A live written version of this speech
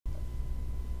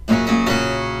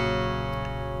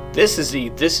This is the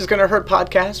This Is Gonna Hurt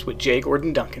podcast with Jay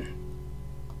Gordon Duncan.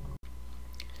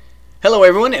 Hello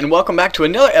everyone, and welcome back to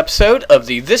another episode of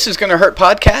the This Is Gonna Hurt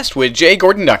podcast with Jay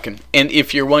Gordon Duncan. And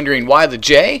if you're wondering why the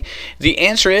J, the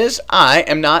answer is I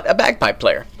am not a bagpipe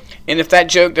player. And if that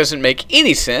joke doesn't make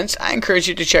any sense, I encourage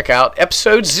you to check out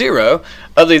episode 0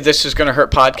 of the This Is Gonna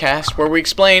Hurt podcast, where we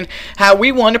explain how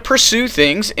we want to pursue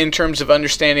things in terms of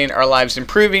understanding our lives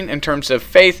improving in terms of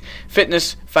faith,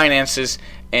 fitness, finances,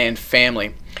 and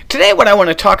family. Today, what I want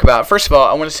to talk about, first of all,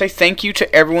 I want to say thank you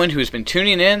to everyone who has been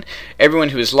tuning in, everyone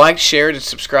who has liked, shared, and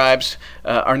subscribed.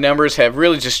 Our numbers have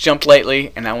really just jumped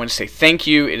lately, and I want to say thank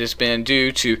you. It has been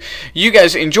due to you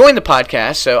guys enjoying the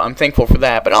podcast, so I'm thankful for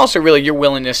that, but also really your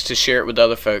willingness to share it with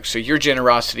other folks, so your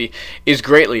generosity is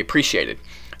greatly appreciated.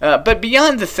 But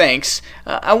beyond the thanks,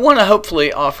 I want to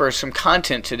hopefully offer some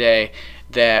content today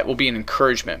that will be an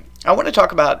encouragement. I want to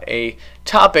talk about a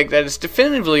topic that is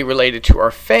definitively related to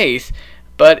our faith,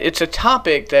 but it's a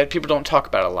topic that people don't talk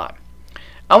about a lot.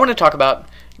 I want to talk about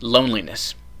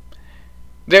loneliness.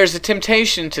 There's a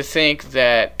temptation to think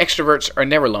that extroverts are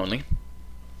never lonely,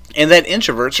 and that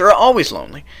introverts are always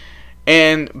lonely.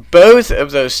 And both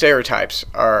of those stereotypes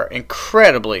are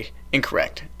incredibly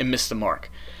incorrect and miss the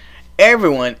mark.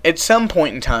 Everyone, at some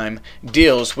point in time,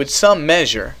 deals with some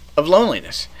measure of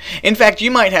loneliness. In fact,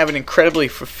 you might have an incredibly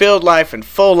fulfilled life and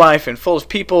full of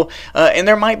people, and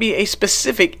there might be a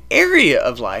specific area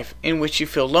of life in which you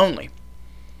feel lonely.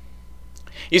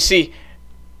 You see,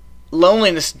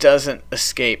 loneliness doesn't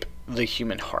escape the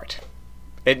human heart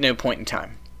at no point in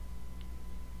time.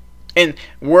 In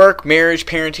work, marriage,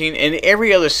 parenting, and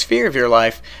every other sphere of your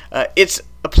life, it's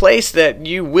a place that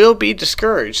you will be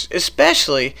discouraged,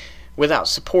 especially without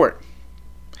support.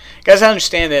 Guys, I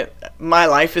understand that my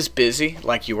life is busy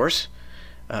like yours.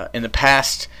 In the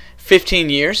past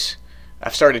 15 years,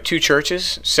 I've started 2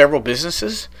 churches, several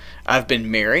businesses. I've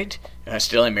been married. I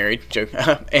still am married, joke.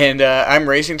 And I'm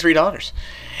raising 3 daughters.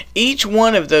 Each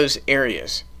one of those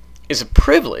areas is a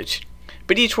privilege,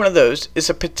 but each one of those is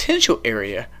a potential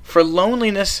area for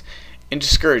loneliness and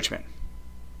discouragement.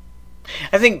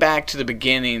 I think back to the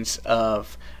beginnings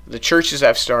of the churches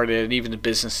I've started, even the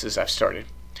businesses I've started.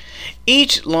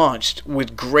 Each launched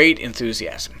with great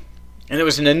enthusiasm. And there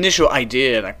was an initial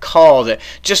idea and a call that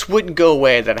just wouldn't go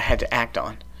away that I had to act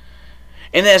on.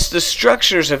 And as the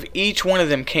structures of each one of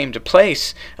them came to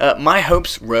place, my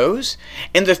hopes rose,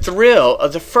 and the thrill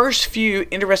of the first few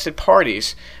interested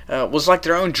parties was like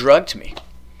their own drug to me.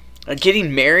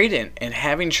 Getting married and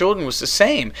having children was the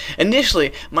same.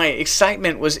 Initially, my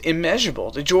excitement was immeasurable.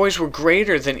 The joys were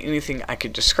greater than anything I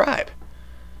could describe.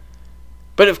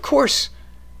 But of course,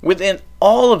 within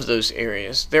all of those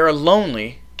areas, there are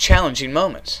lonely, challenging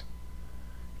moments.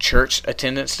 Church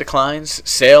attendance declines,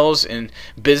 sales and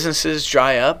businesses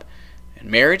dry up, and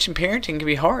marriage and parenting can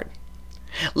be hard.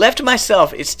 Left to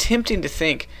myself, it's tempting to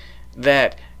think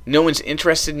that no one's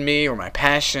interested in me or my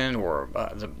passion or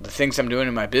the things I'm doing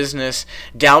in my business.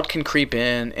 Doubt can creep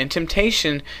in, and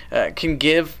temptation can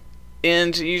give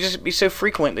in to you just be so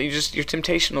frequent that your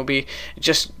temptation will be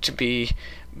just to be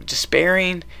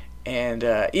despairing. And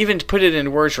even to put it into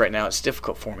words right now, it's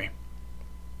difficult for me.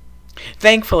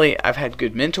 Thankfully, I've had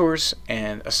good mentors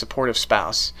and a supportive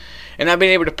spouse, and I've been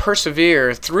able to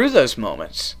persevere through those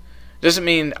moments. Doesn't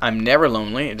mean I'm never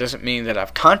lonely. It doesn't mean that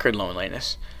I've conquered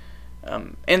loneliness.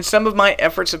 And some of my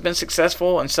efforts have been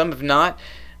successful, and some have not.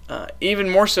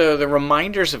 Even more so, the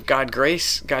reminders of God's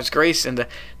grace, and the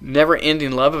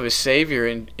never-ending love of His Savior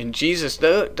in Jesus.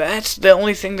 That's the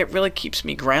only thing that really keeps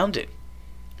me grounded.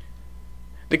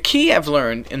 The key I've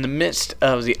learned in the midst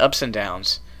of the ups and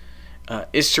downs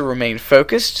is to remain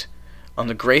focused on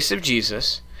the grace of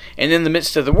Jesus, and in the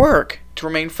midst of the work, to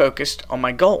remain focused on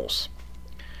my goals.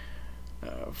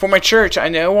 For my church, I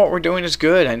know what we're doing is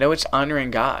good. I know it's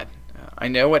honoring God. I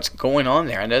know what's going on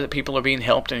there. I know that people are being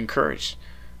helped and encouraged.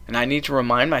 And I need to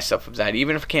remind myself of that,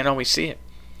 even if I can't always see it.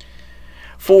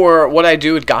 For what I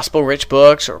do with gospel-rich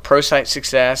books or ProSite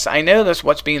Success, I know that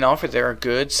what's being offered there are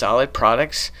good, solid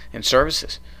products and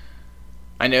services.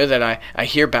 I know that I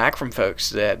hear back from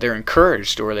folks that they're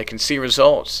encouraged or they can see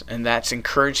results, and that's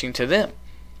encouraging to them.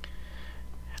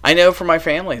 I know for my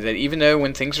family that even though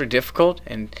when things are difficult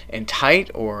and tight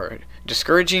or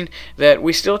discouraging, that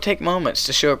we still take moments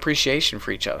to show appreciation for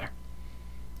each other.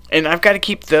 And I've got to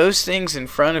keep those things in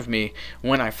front of me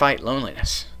when I fight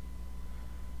loneliness.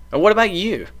 What about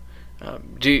you?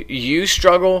 Do you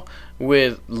struggle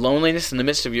with loneliness in the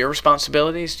midst of your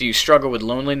responsibilities? Do you struggle with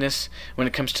loneliness when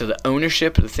it comes to the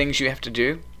ownership of the things you have to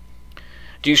do?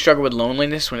 Do you struggle with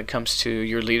loneliness when it comes to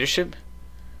your leadership?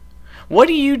 What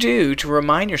do you do to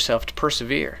remind yourself to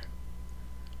persevere?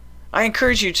 I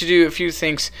encourage you to do a few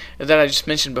things that I just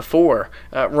mentioned before.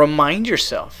 Remind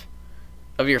yourself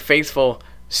of your faithful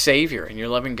Savior and your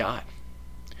loving God.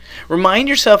 Remind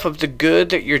yourself of the good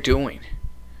that you're doing.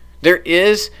 There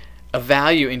is a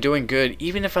value in doing good,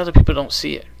 even if other people don't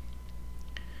see it.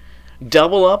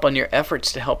 Double up on your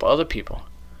efforts to help other people.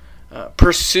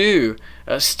 Pursue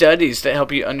studies that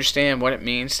help you understand what it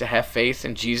means to have faith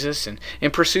in Jesus, and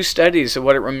pursue studies of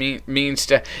what it means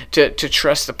to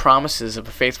trust the promises of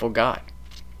a faithful God.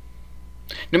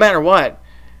 No matter what,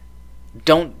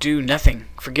 don't do nothing.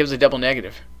 Forgive the double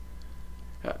negative.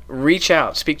 Reach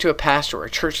out, speak to a pastor or a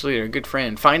church leader, a good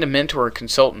friend, find a mentor or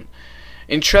consultant.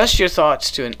 Entrust your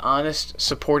thoughts to an honest,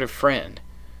 supportive friend.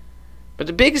 But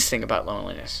the biggest thing about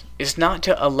loneliness is not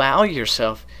to allow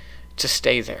yourself to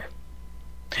stay there.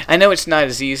 I know it's not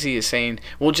as easy as saying,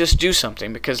 well, just do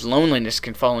something, because loneliness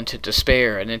can fall into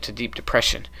despair and into deep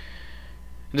depression.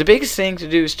 The biggest thing to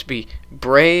do is to be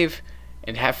brave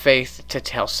and have faith to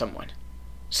tell someone.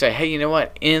 Say, hey, you know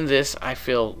what? In this, I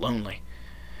feel lonely.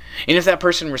 And if that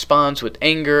person responds with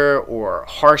anger or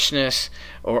harshness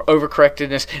or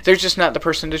overcorrectedness, they're just not the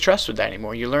person to trust with that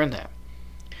anymore. You learn that.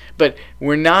 But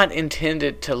we're not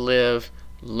intended to live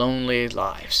lonely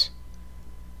lives.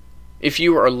 If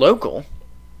you are local,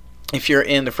 if you're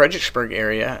in the Fredericksburg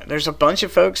area, there's a bunch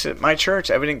of folks at my church,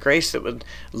 Evident Grace, that would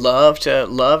love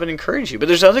and encourage you. But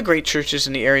there's other great churches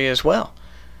in the area as well.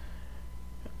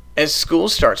 As school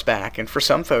starts back, and for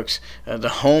some folks, the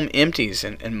home empties,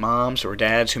 and moms or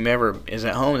dads, whomever is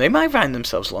at home, they might find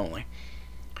themselves lonely.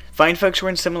 Find folks who are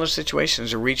in similar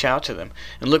situations or reach out to them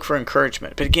and look for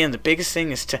encouragement. But again, the biggest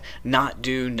thing is to not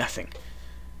do nothing.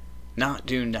 Not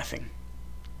do nothing.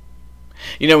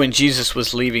 You know, when Jesus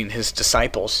was leaving his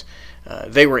disciples,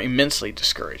 they were immensely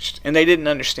discouraged, and they didn't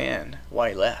understand why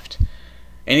he left.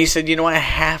 And he said, you know, I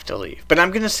have to leave, but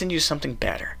I'm going to send you something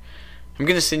better. I'm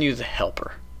going to send you the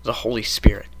Helper, the Holy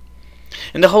Spirit.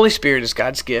 And the Holy Spirit is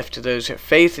God's gift to those who have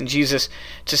faith in Jesus,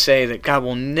 to say that God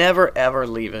will never, ever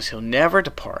leave us. He'll never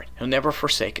depart. He'll never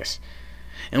forsake us.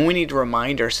 And we need to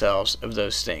remind ourselves of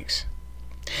those things.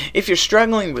 If you're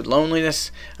struggling with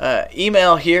loneliness,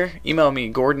 email me,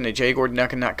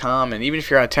 Gordon@jgordonduncan.com. And even if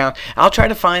you're out of town, I'll try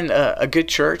to find a good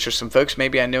church or some folks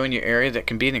maybe I know in your area that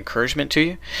can be an encouragement to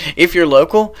you. If you're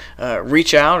local,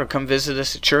 reach out or come visit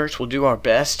us at church. We'll do our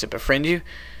best to befriend you.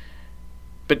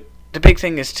 But the big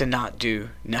thing is to not do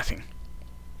nothing.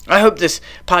 I hope this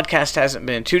podcast hasn't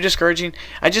been too discouraging.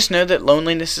 I just know that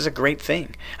loneliness is a great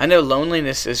thing. I know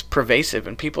loneliness is pervasive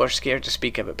and people are scared to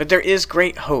speak of it. But there is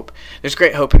great hope. There's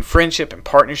great hope in friendship and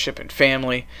partnership and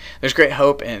family. There's great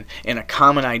hope in a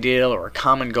common ideal or a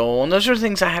common goal. And those are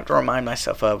things I have to remind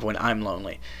myself of when I'm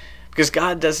lonely. Because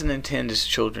God doesn't intend his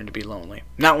children to be lonely.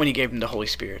 Not when he gave them the Holy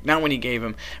Spirit. Not when he gave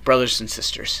them brothers and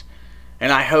sisters.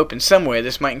 And I hope in some way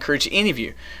this might encourage any of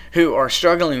you who are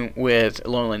struggling with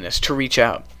loneliness to reach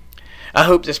out. I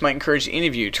hope this might encourage any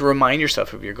of you to remind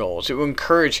yourself of your goals. It will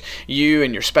encourage you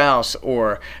and your spouse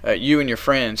or you and your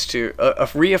friends to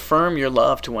reaffirm your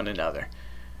love to one another.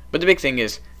 But the big thing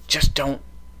is, just don't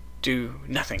do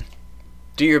nothing.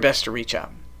 Do your best to reach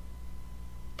out.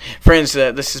 Friends,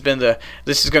 this has been the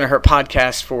This Is Going to Hurt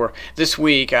podcast for this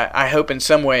week. I hope in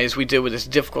some ways we deal with this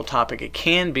difficult topic. It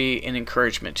can be an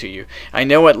encouragement to you. I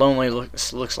know what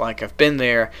loneliness looks like. I've been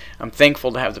there. I'm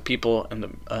thankful to have the people and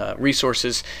the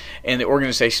resources and the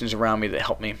organizations around me that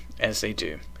help me as they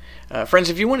do. Friends,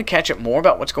 if you want to catch up more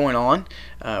about what's going on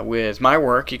with my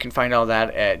work, you can find all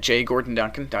that at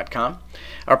jgordonduncan.com.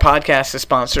 Our podcast is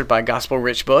sponsored by Gospel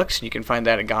Rich Books. You can find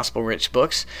that at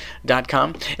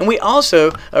gospelrichbooks.com. And we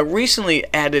also recently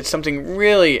added something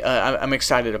really I'm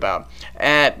excited about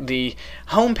at the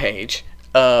homepage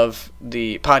of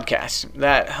the podcast.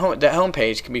 That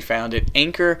homepage can be found at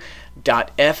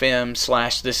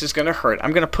anchor.fm/thisisgonnahurt.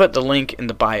 I'm going to put the link in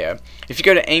the bio. If you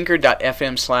go to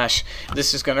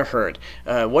anchor.fm/thisisgonnahurt,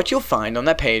 what you'll find on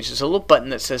that page is a little button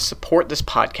that says support this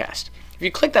podcast. If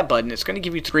you click that button, it's going to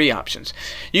give you three options.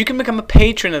 You can become a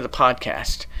patron of the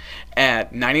podcast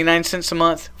at 99 cents a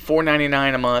month,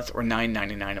 $4.99 a month, or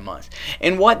 $9.99 a month.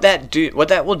 And what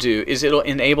that will do is it'll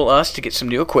enable us to get some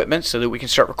new equipment so that we can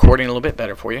start recording a little bit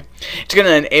better for you. It's going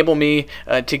to enable me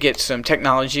to get some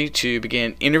technology to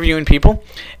begin interviewing people.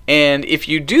 And if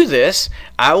you do this,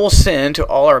 I will send to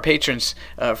all our patrons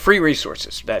free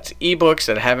resources. That's ebooks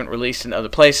that I haven't released in other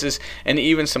places, and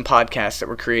even some podcasts that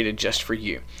were created just for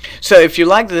you. So if you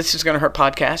like the This Is Going to Hurt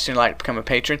podcast and you'd like to become a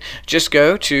patron, just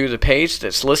go to the page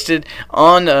that's listed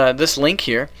on this link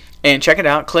here and check it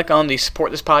out. Click on the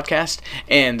support this podcast,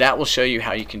 and that will show you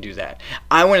how you can do that.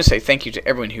 I want to say thank you to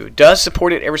everyone who does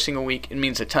support it every single week. It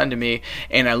means a ton to me,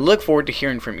 and I look forward to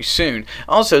hearing from you soon.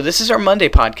 Also, this is our Monday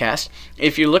podcast.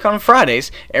 If you look on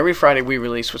Fridays, every Friday we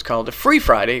release what's called a Free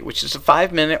Friday, which is a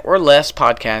 5-minute or less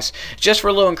podcast just for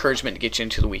a little encouragement to get you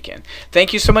into the weekend.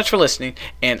 Thank you so much for listening,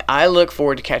 and I look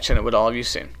forward to catching up with all of you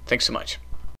soon. Thanks so much.